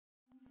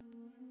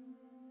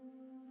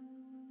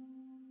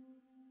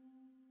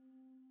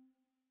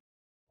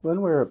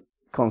When we're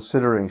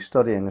considering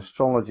studying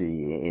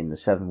astrology in the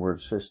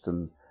 7-word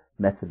system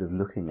method of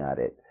looking at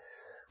it,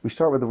 we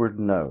start with the word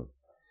no.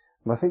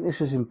 And I think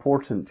this is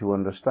important to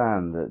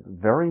understand that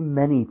very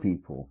many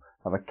people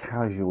have a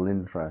casual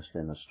interest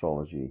in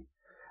astrology.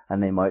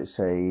 And they might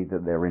say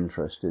that they're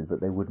interested,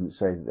 but they wouldn't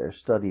say that they're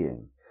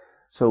studying.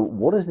 So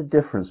what is the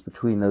difference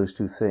between those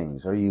two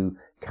things? Are you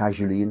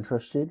casually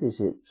interested? Is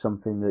it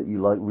something that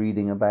you like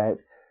reading about,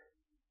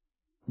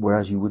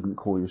 whereas you wouldn't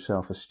call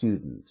yourself a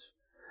student?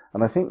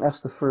 And I think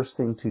that's the first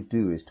thing to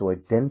do, is to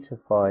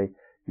identify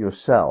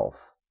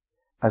yourself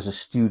as a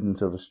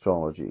student of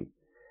astrology.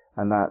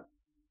 And that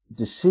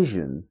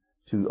decision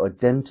to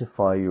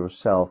identify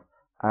yourself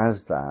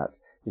as that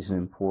is an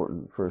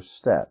important first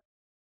step.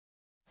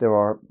 There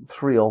are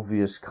 3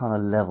 obvious kind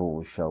of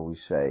levels, shall we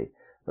say,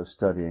 of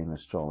studying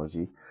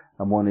astrology.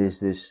 And one is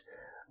this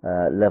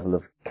level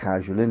of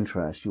casual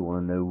interest. You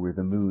want to know where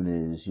the moon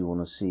is. You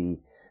want to see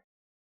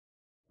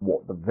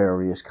what the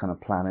various kind of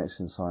planets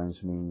and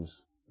signs mean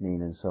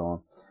and so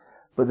on.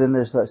 But then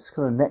there's that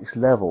kind of next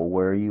level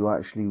where you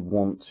actually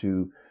want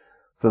to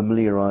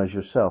familiarize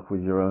yourself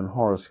with your own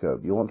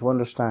horoscope. You want to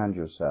understand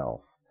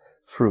yourself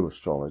through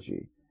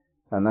astrology.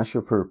 And that's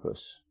your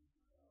purpose.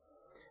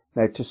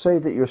 Now, to say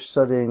that you're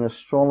studying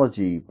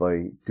astrology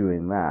by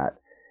doing that,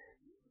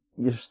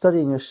 you're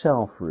studying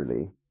yourself,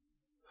 really,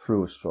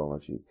 through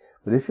astrology.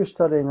 But if you're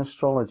studying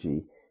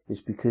astrology, it's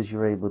because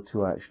you're able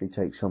to actually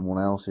take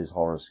someone else's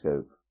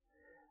horoscope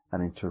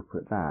and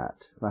interpret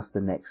that. That's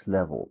the next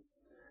level.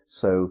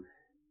 So,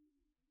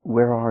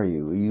 where are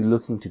you? Are you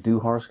looking to do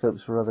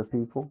horoscopes for other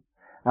people?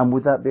 And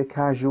would that be a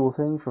casual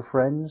thing for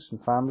friends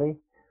and family?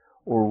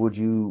 Or would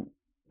you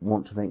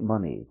want to make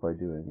money by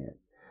doing it?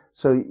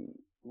 So,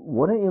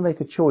 why don't you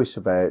make a choice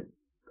about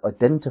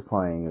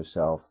identifying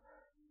yourself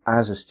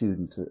as a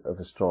student of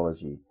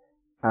astrology,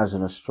 as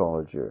an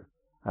astrologer,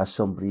 as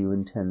somebody who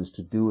intends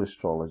to do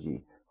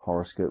astrology,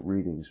 horoscope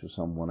readings for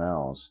someone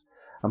else,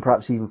 and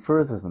perhaps even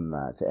further than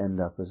that, to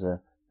end up as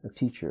a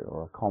teacher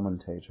or a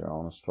commentator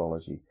on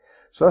astrology.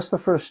 So that's the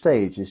first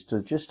stage, is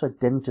to just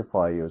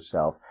identify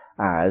yourself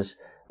as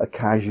a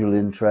casual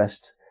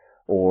interest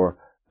or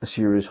a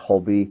serious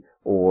hobby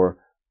or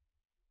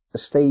a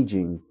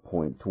staging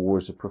point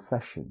towards a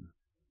profession,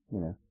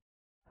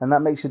 And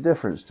that makes a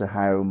difference to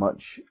how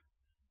much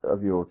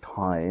of your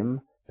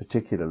time,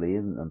 particularly,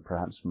 and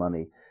perhaps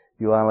money,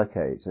 you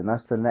allocate. And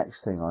that's the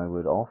next thing I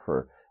would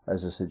offer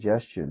as a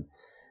suggestion.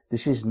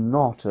 This is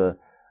not a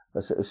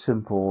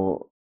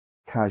simple,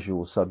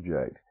 casual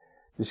subject.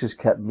 This has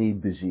kept me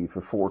busy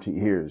for 40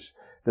 years.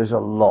 There's a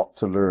lot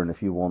to learn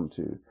if you want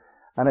to.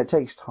 And it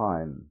takes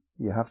time.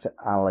 You have to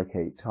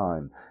allocate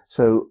time.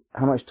 So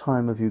how much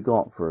time have you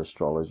got for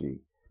astrology?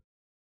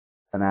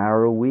 An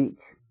hour a week?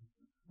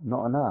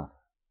 Not enough.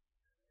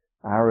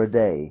 Hour a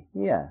day?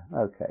 Yeah,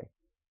 okay.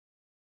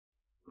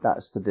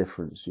 That's the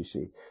difference, you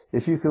see.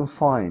 If you can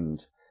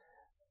find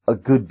a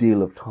good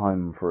deal of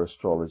time for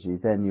astrology,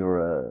 then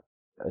you're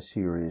a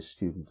serious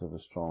student of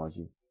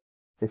astrology.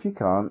 If you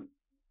can't,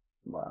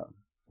 well,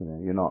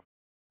 you're not.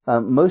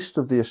 Most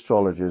of the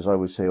astrologers, I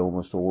would say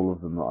almost all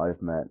of them that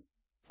I've met,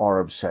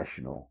 are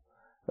obsessional.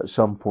 At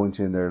some point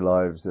in their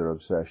lives, they're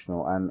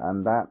obsessional,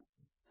 and that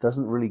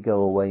doesn't really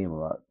go away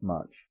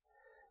much.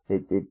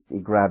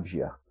 It grabs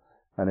you.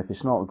 And if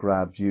it's not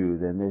grabbed you,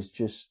 then there's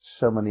just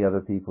so many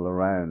other people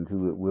around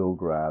who it will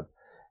grab.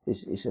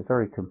 It's a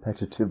very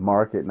competitive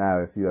market now,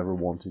 if you ever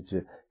wanted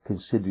to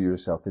consider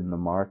yourself in the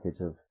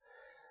market of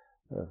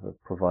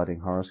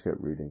providing horoscope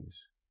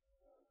readings.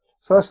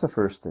 So that's the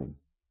first thing.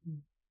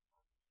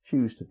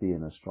 Choose to be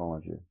an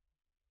astrologer.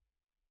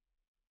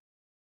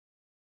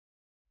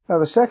 Now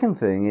the second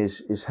thing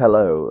is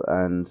hello,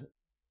 and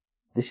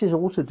this is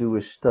all to do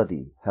with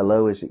study.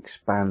 Hello is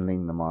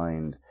expanding the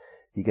mind.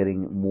 You're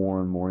getting more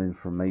and more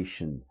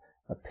information,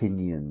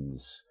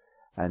 opinions,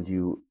 and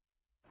you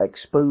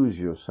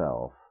expose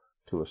yourself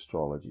to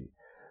astrology.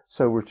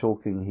 So we're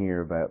talking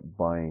here about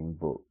buying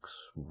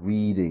books,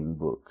 reading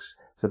books.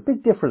 There's a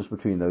big difference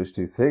between those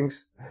two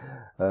things.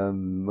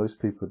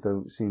 Most people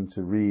don't seem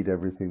to read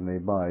everything they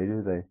buy,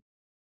 do they?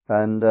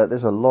 And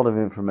there's a lot of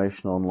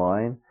information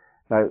online.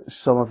 Now,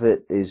 some of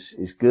it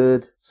is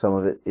good, some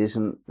of it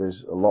isn't.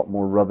 There's a lot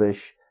more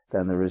rubbish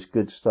than there is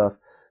good stuff.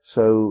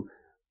 So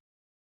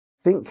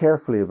think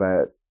carefully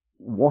about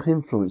what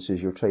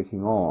influences you're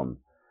taking on.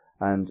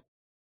 And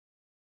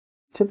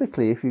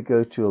typically, if you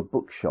go to a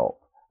bookshop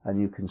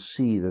and you can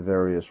see the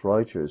various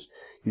writers,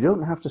 you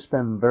don't have to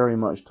spend very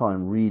much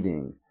time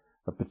reading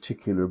a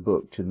particular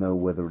book to know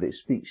whether it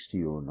speaks to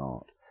you or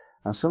not.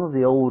 And some of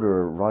the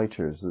older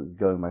writers,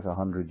 going back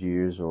 100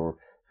 years or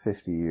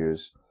 50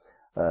 years,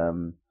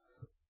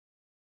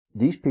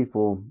 these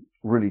people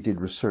really did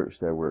research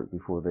their work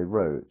before they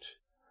wrote.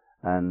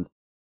 And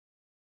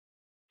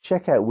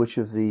check out which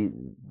of the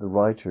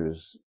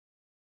writers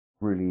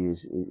really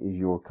is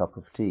your cup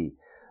of tea.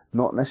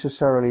 Not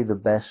necessarily the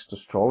best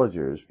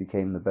astrologers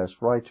became the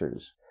best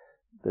writers.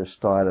 Their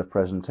style of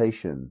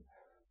presentation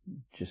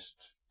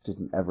just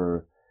didn't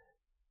ever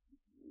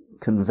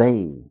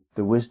convey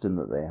the wisdom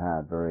that they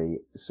had very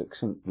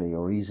succinctly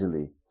or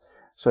easily.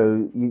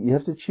 So you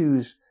have to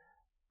choose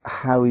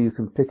how you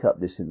can pick up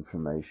this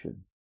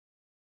information.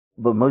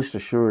 But most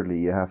assuredly,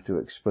 you have to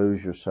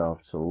expose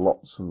yourself to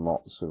lots and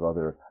lots of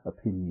other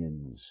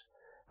opinions.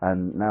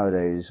 And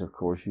nowadays, of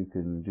course, you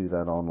can do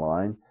that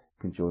online. You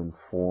can join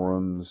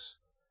forums.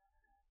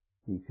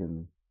 You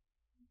can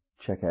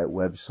check out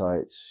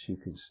websites. You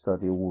can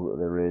study all that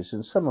there is.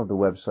 And some of the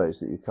websites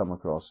that you come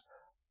across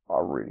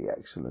are really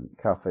excellent.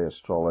 Cafe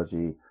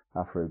Astrology,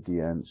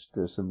 Aphrodite,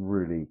 there's some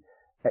really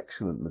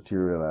excellent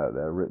material out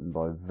there written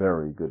by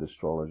very good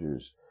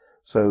astrologers.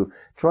 So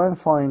try and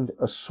find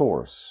a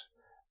source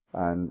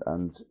and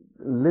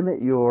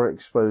limit your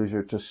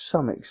exposure to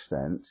some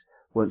extent.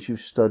 Once you've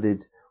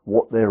studied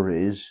what there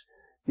is,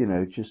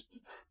 just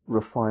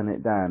refine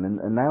it down.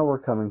 And now we're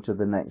coming to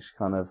the next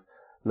kind of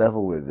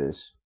level with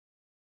this,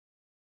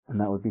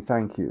 and that would be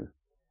thank you.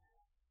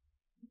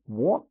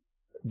 What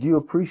do you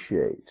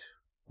appreciate?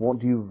 What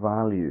do you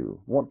value?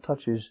 What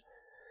touches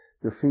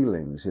your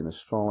feelings in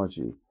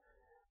astrology?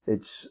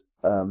 It's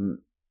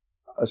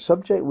a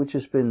subject which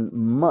has been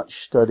much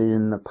studied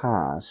in the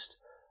past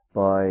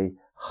by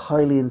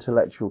highly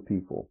intellectual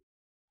people.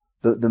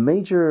 The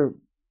major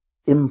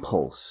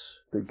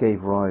impulse that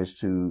gave rise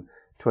to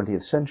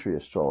 20th century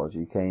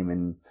astrology came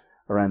in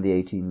around the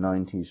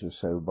 1890s or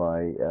so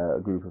by a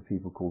group of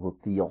people called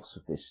the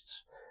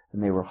Theosophists.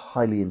 And they were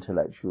highly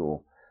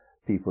intellectual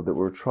people that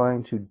were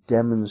trying to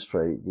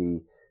demonstrate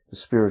the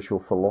spiritual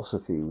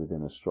philosophy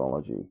within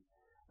astrology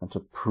and to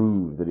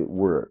prove that it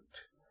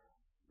worked.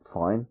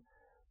 Fine.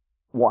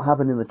 What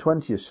happened in the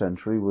 20th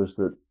century was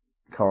that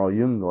Carl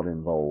Jung got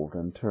involved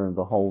and turned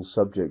the whole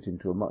subject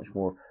into a much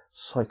more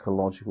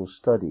psychological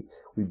study.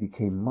 We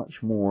became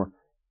much more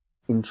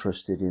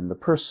interested in the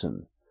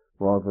person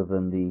rather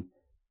than the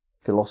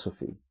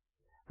philosophy.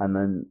 And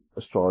then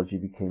astrology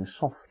became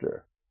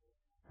softer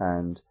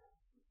and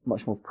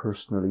much more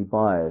personally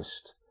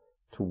biased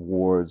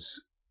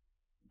towards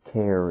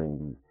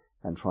caring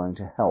and trying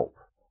to help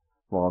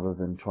rather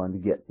than trying to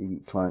get the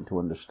client to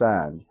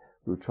understand.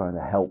 We were trying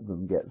to help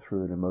them get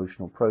through an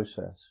emotional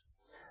process.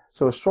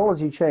 So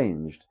astrology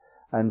changed,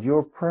 and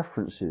your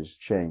preferences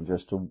change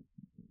as to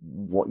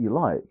what you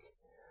like,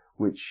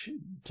 which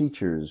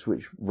teachers,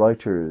 which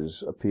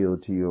writers appeal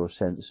to your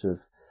sense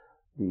of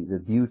the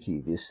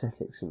beauty, the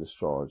aesthetics of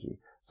astrology.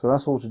 So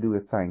that's all to do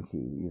with thank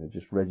you,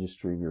 just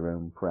registering your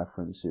own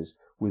preferences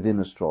within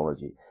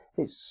astrology.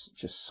 It's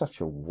just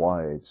such a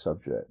wide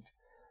subject.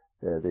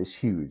 It's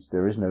huge.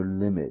 There is no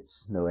limit,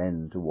 no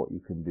end to what you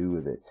can do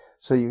with it.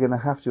 So you're going to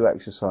have to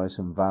exercise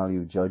some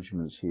value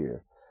judgments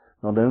here.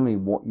 Not only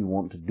what you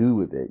want to do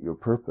with it, your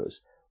purpose,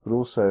 but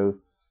also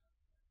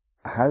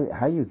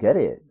how you get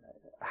it,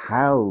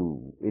 how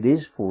it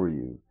is for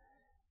you,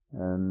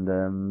 and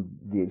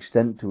the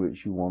extent to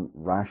which you want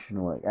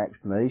rational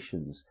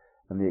explanations,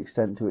 and the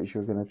extent to which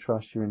you're going to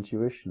trust your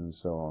intuition and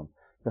so on.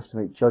 You have to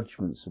make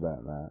judgments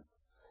about that.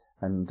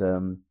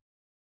 And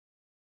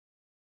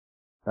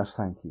that's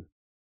thank you.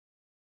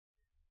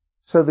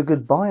 So the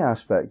goodbye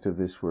aspect of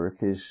this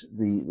work is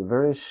the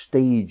various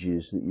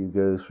stages that you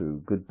go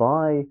through.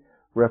 Goodbye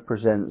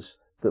represents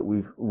that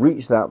we've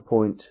reached that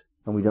point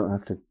and we don't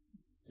have to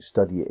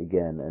study it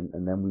again,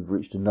 and then we've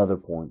reached another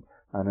point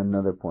and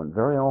another point.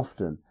 Very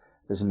often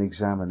there's an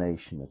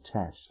examination, a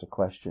test, a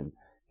question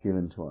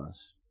given to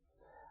us.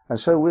 And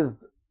so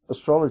with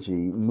astrology,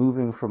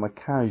 moving from a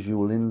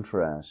casual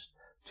interest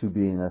to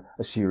being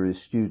a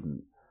serious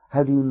student,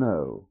 how do you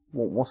know?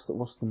 What's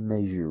the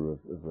measure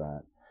of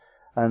that?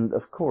 And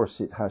of course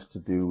it has to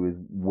do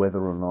with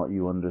whether or not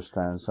you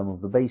understand some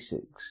of the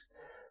basics.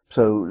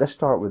 So let's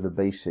start with the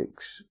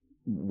basics.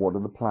 What do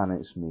the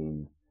planets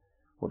mean?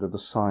 What do the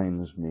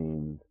signs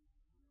mean?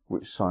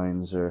 Which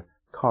signs are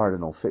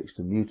cardinal, fixed,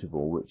 and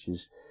mutable, which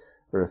is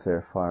earth,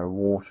 air, fire,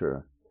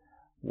 water?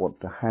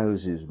 What do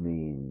houses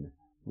mean?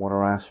 What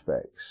are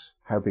aspects?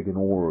 How big an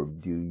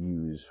orb do you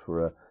use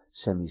for a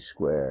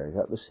semi-square? Is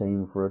that the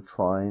same for a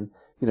trine?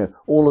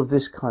 All of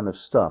this kind of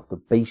stuff, the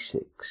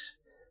basics.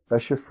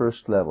 That's your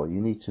first level.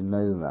 You need to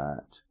know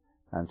that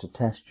and to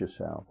test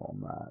yourself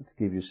on that, to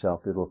give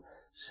yourself little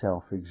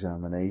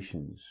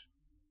self-examinations.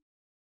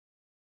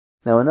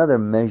 Now, another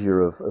measure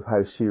of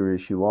how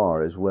serious you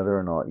are is whether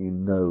or not you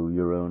know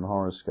your own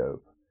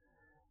horoscope.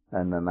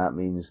 And then that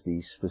means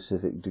the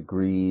specific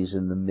degrees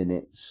and the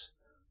minutes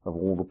of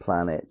all the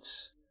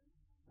planets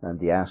and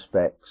the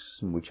aspects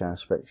and which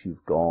aspects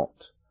you've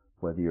got,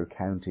 whether you're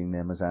counting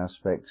them as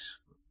aspects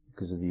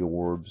because of the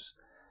orbs,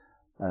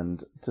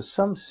 and to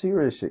some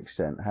serious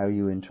extent how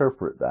you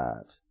interpret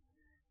that,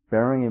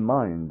 bearing in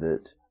mind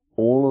that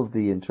all of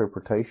the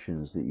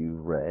interpretations that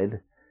you've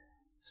read,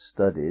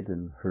 studied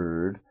and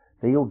heard,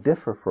 they all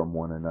differ from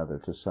one another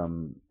to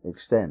some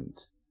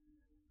extent.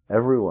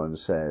 Everyone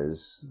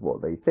says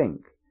what they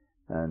think,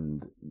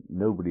 and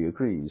nobody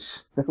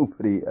agrees.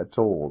 Nobody at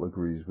all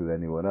agrees with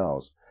anyone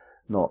else.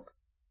 Not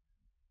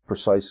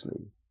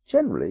precisely.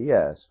 Generally,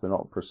 yes, but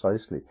not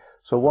precisely.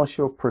 So what's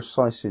your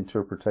precise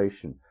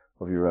interpretation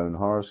of your own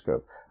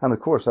horoscope. And of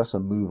course, that's a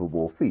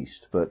movable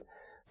feast, but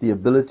the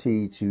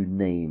ability to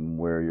name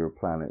where your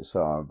planets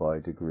are by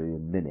degree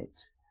and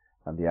minute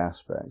and the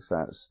aspects,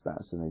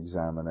 that's an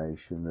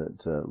examination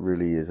that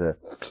really is a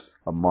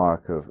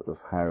mark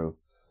of how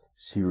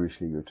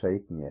seriously you're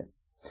taking it.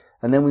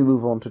 And then we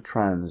move on to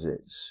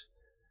transits.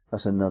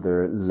 That's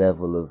another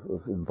level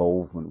of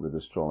involvement with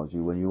astrology,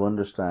 when you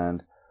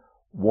understand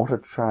what a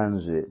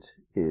transit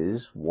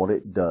is, what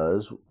it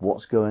does,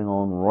 what's going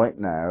on right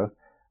now,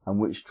 and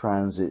which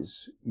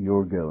transits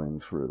you're going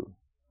through.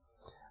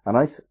 And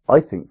I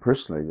think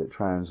personally that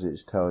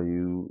transits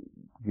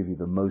give you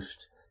the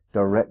most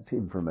direct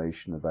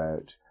information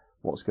about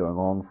what's going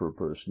on for a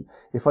person.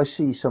 If I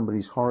see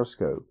somebody's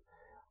horoscope,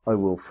 I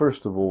will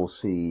first of all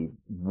see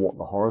what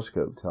the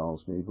horoscope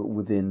tells me, but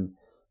within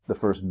the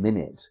first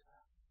minute,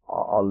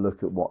 I'll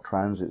look at what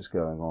transit's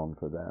going on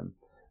for them,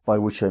 by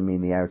which I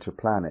mean the outer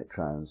planet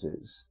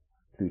transits,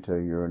 Pluto,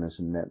 Uranus,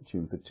 and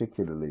Neptune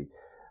particularly.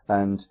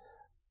 And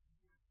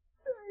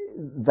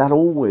that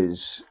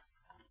always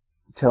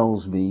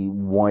tells me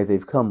why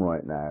they've come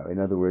right now. In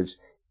other words,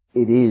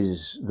 it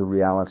is the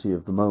reality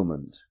of the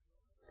moment.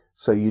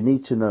 So you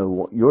need to know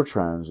what your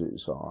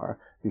transits are,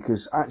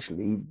 because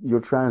actually your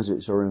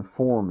transits are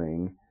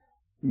informing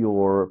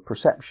your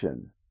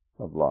perception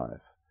of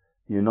life.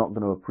 You're not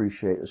going to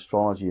appreciate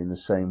astrology in the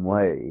same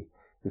way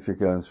if you're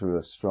going through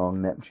a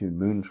strong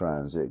Neptune-Moon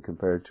transit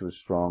compared to a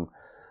strong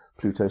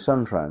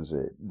Pluto-Sun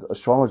transit.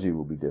 Astrology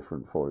will be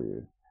different for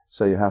you.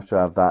 So you have to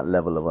have that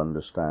level of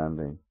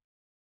understanding.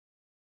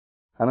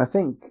 And I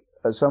think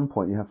at some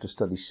point you have to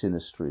study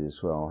synastry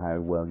as well, how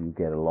well you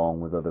get along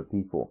with other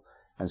people,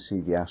 and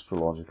see the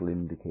astrological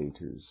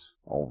indicators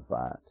of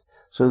that.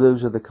 So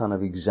those are the kind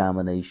of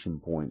examination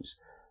points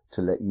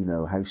to let you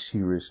know how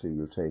seriously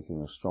you're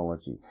taking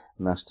astrology,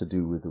 and that's to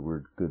do with the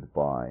word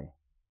goodbye.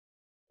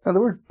 Now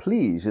the word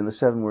please in the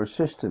 7-word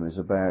system is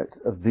about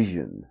a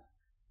vision,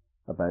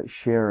 about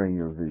sharing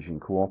your vision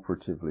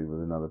cooperatively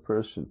with another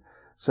person.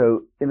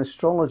 So in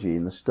astrology,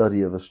 in the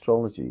study of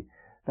astrology,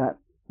 that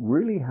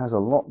really has a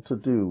lot to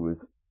do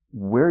with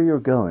where you're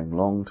going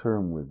long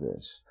term with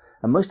this.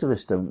 And most of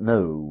us don't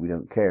know, we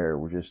don't care,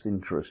 we're just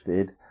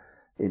interested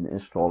in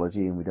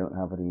astrology and we don't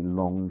have any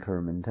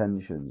long-term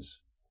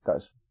intentions.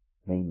 That's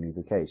mainly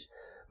the case.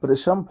 But at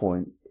some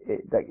point,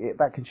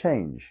 that can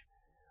change.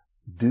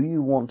 Do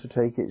you want to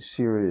take it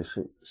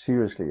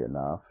seriously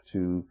enough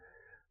to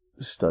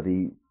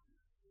study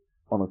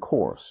on a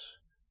course,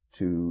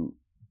 to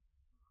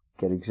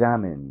get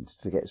examined,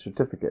 to get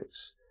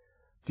certificates?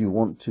 Do you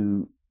want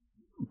to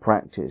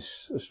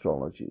practice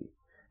astrology?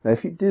 Now,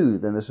 if you do,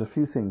 then there's a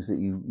few things that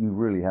you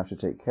really have to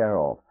take care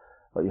of.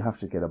 Like you have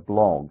to get a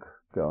blog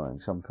going,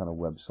 some kind of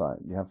website.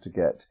 You have to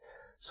get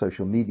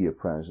social media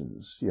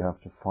presence. You have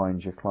to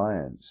find your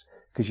clients,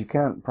 because you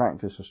can't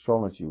practice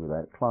astrology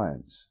without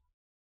clients.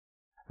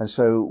 And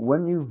so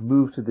when you've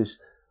moved to this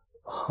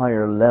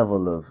higher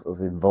level of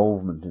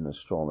involvement in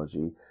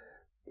astrology,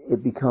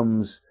 it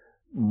becomes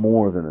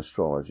more than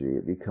astrology.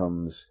 It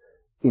becomes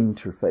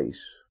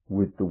interface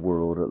with the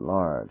world at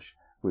large,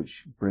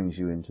 which brings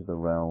you into the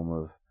realm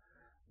of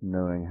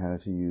knowing how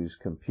to use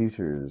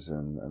computers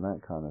and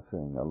that kind of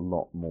thing a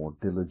lot more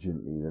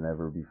diligently than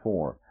ever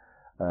before.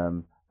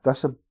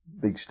 That's a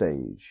big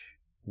stage.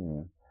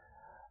 Yeah.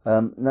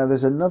 Now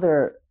there's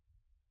another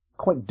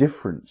quite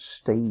different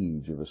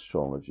stage of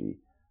astrology,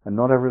 and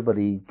not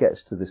everybody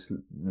gets to this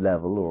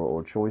level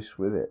or choice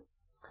with it,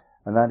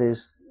 and that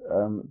is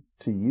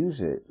to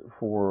use it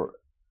for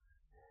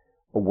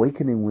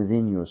awakening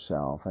within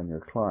yourself and your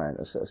client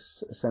a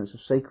sense of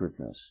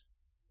sacredness.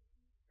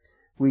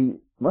 We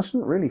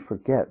mustn't really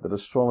forget that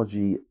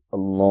astrology a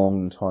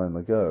long time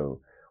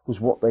ago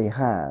was what they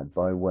had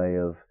by way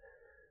of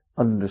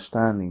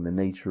understanding the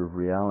nature of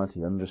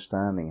reality,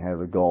 understanding how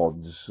the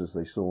gods, as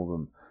they saw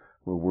them,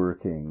 were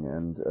working,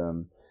 and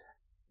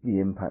the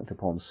impact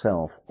upon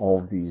self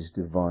of these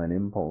divine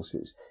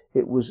impulses.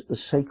 It was a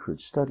sacred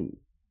study,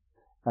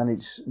 and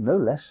it's no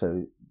less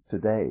so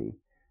today.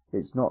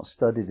 It's not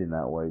studied in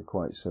that way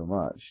quite so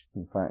much,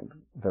 in fact,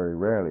 very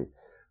rarely,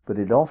 but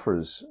it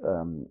offers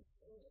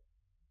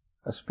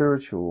a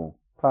spiritual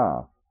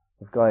path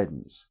of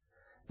guidance.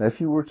 Now,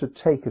 if you were to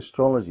take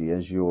astrology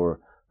as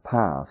your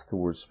path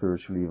towards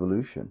spiritual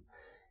evolution,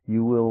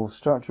 you will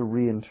start to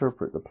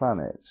reinterpret the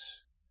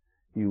planets.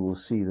 You will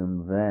see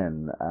them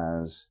then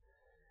as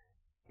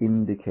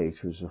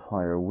indicators of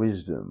higher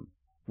wisdom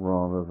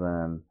rather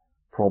than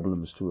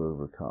problems to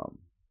overcome.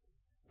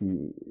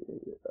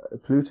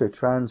 Pluto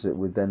transit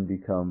would then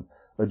become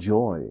a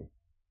joy,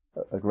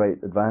 a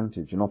great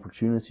advantage, an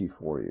opportunity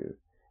for you,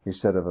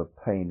 instead of a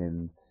pain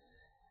in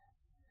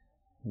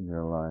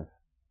your life.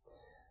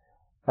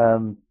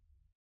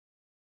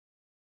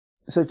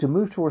 So to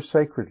move towards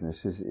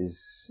sacredness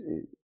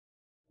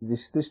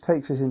this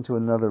takes us into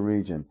another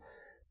region.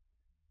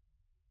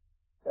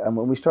 And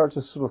when we start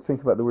to sort of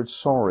think about the word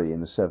sorry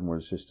in the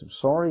 7-word system,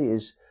 sorry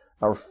is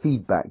our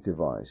feedback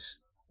device.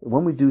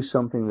 When we do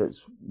something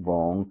that's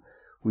wrong,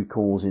 we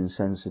cause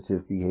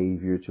insensitive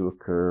behavior to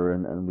occur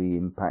and we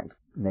impact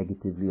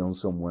negatively on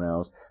someone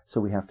else,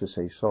 so we have to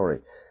say sorry.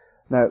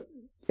 Now,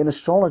 in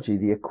astrology,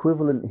 the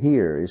equivalent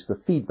here is the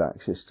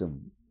feedback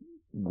system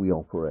we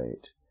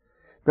operate.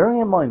 Bearing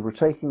in mind, we're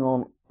taking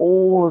on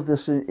all of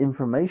this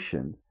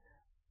information,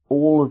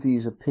 all of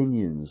these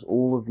opinions,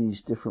 all of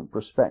these different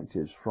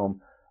perspectives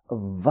from a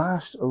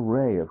vast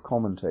array of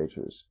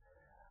commentators.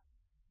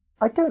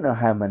 I don't know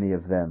how many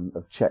of them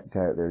have checked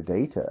out their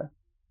data.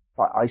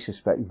 I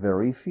suspect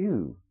very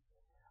few.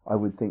 I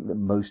would think that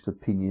most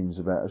opinions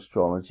about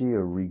astrology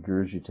are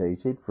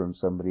regurgitated from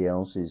somebody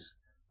else's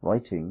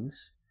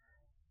writings,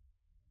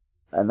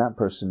 and that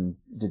person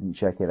didn't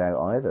check it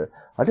out either.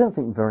 I don't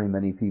think very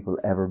many people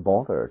ever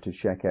bother to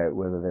check out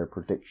whether their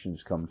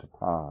predictions come to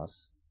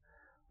pass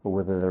or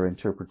whether their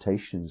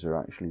interpretations are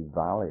actually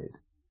valid.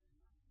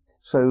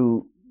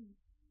 So,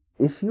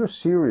 if you're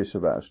serious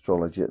about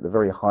astrology at the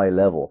very high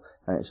level,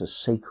 and it's a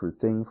sacred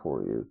thing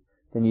for you,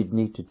 then you'd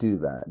need to do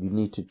that. You'd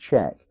need to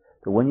check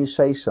that when you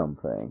say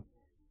something,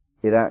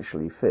 it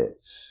actually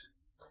fits.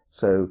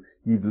 So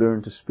you'd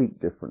learn to speak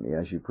differently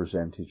as you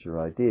presented your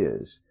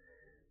ideas.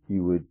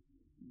 You would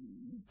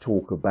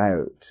talk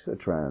about a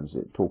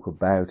transit, talk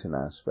about an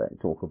aspect,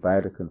 talk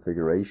about a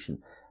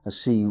configuration, and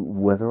see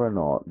whether or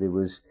not there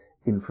was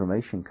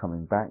information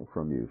coming back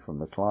from you, from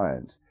the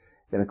client,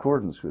 in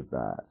accordance with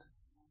that.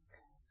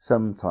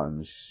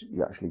 Sometimes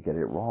you actually get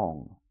it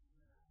wrong,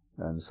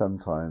 and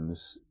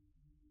sometimes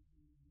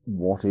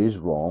what is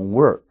wrong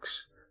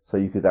works. So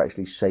you could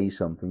actually say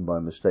something by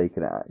mistake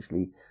and it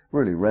actually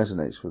really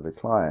resonates with the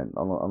client.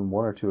 On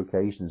one or two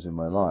occasions in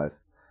my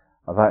life,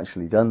 I've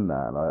actually done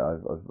that.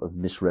 I've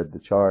misread the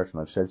chart and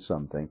I've said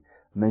something,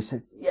 and they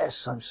said,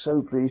 "Yes, I'm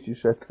so pleased you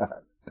said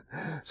that."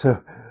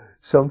 So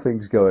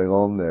something's going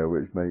on there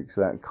which makes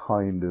that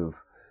kind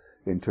of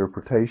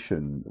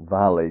interpretation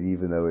valid,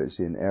 even though it's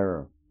in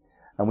error.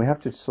 And we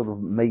have to sort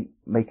of make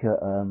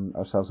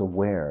ourselves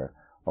aware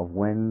of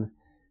when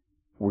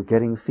we're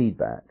getting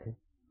feedback.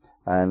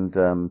 And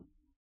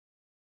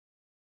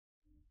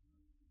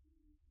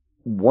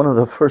one of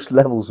the first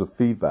levels of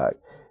feedback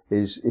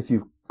is if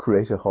you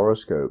create a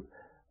horoscope,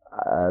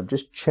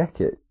 just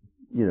check it.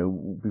 You know,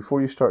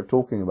 before you start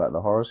talking about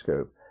the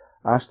horoscope,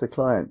 ask the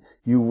client,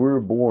 you were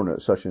born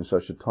at such and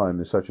such a time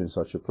in such and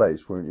such a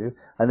place, weren't you?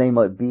 And they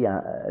might be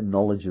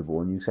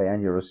knowledgeable, and you say,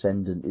 and your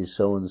ascendant is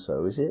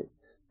so-and-so, is it?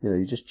 You know,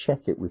 you just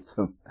check it with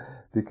them,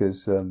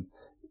 because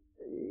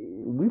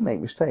we make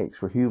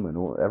mistakes. We're human.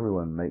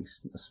 Everyone makes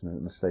a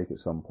mistake at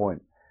some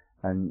point.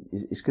 And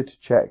it's good to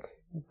check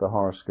the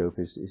horoscope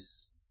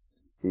is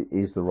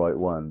the right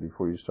one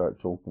before you start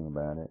talking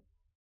about it.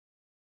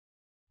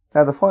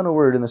 Now, the final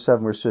word in the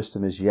 7-word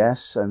system is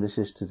yes, and this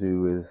is to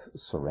do with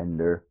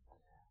surrender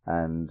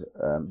and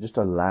just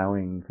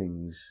allowing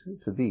things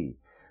to be.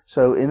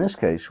 So in this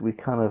case, we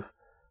kind of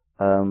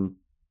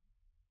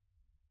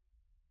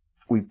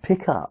we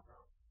pick up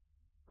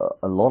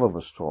a lot of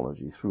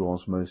astrology through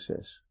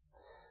osmosis.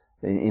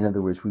 In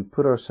other words, we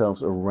put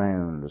ourselves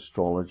around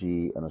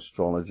astrology and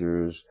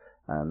astrologers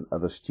and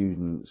other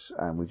students,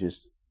 and we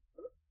just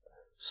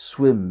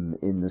swim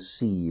in the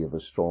sea of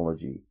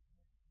astrology.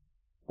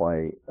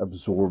 By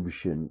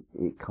absorption,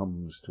 it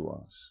comes to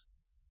us.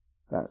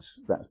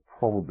 That's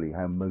probably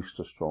how most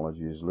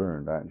astrology is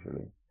learned,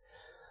 actually.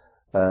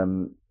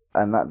 And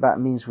that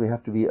means we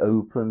have to be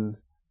open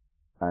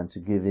and to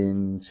give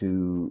in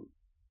to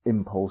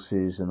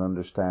impulses and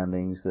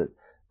understandings that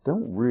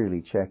don't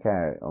really check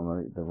out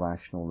on the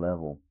rational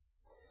level.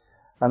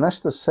 And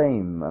that's the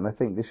same, and I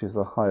think this is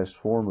the highest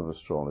form of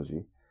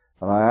astrology,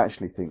 and I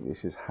actually think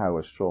this is how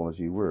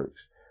astrology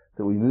works,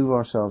 that we move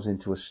ourselves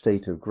into a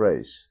state of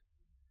grace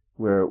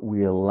where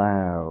we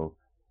allow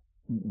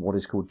what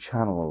is called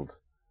channeled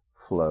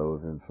flow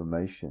of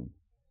information.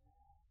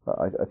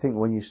 I think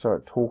when you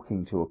start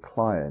talking to a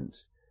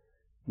client,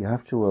 you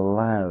have to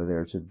allow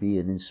there to be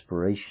an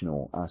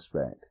inspirational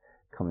aspect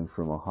coming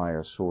from a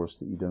higher source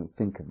that you don't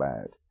think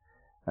about.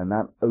 And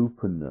that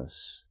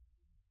openness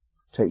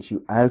takes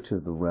you out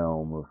of the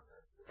realm of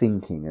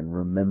thinking and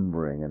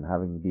remembering and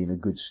having been a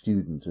good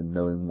student and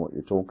knowing what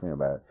you're talking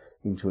about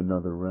into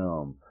another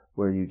realm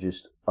where you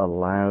just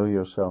allow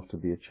yourself to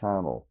be a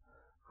channel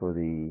for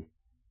the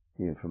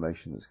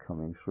information that's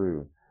coming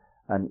through.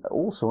 And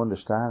also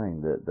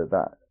understanding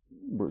that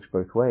works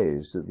both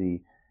ways, that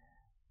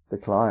the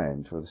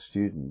client or the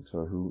student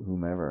or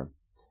whomever,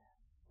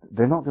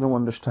 they're not going to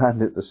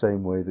understand it the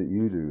same way that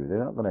you do.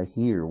 They're not going to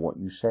hear what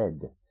you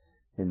said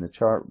in the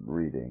chart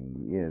reading.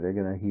 You know, they're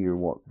going to hear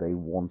what they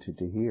wanted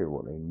to hear,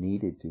 what they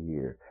needed to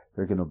hear.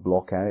 They're going to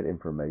block out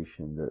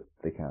information that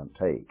they can't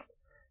take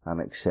and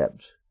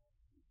accept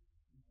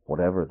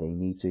whatever they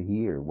need to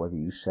hear, whether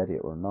you said it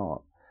or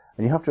not.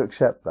 And you have to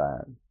accept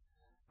that.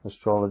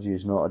 Astrology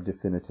is not a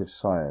definitive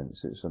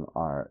science, it's an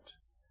art.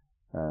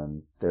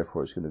 And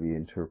therefore it's going to be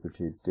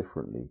interpreted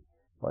differently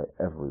by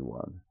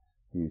everyone.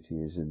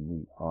 Beauty is in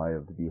the eye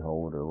of the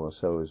beholder, well,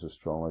 so is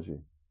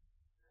astrology.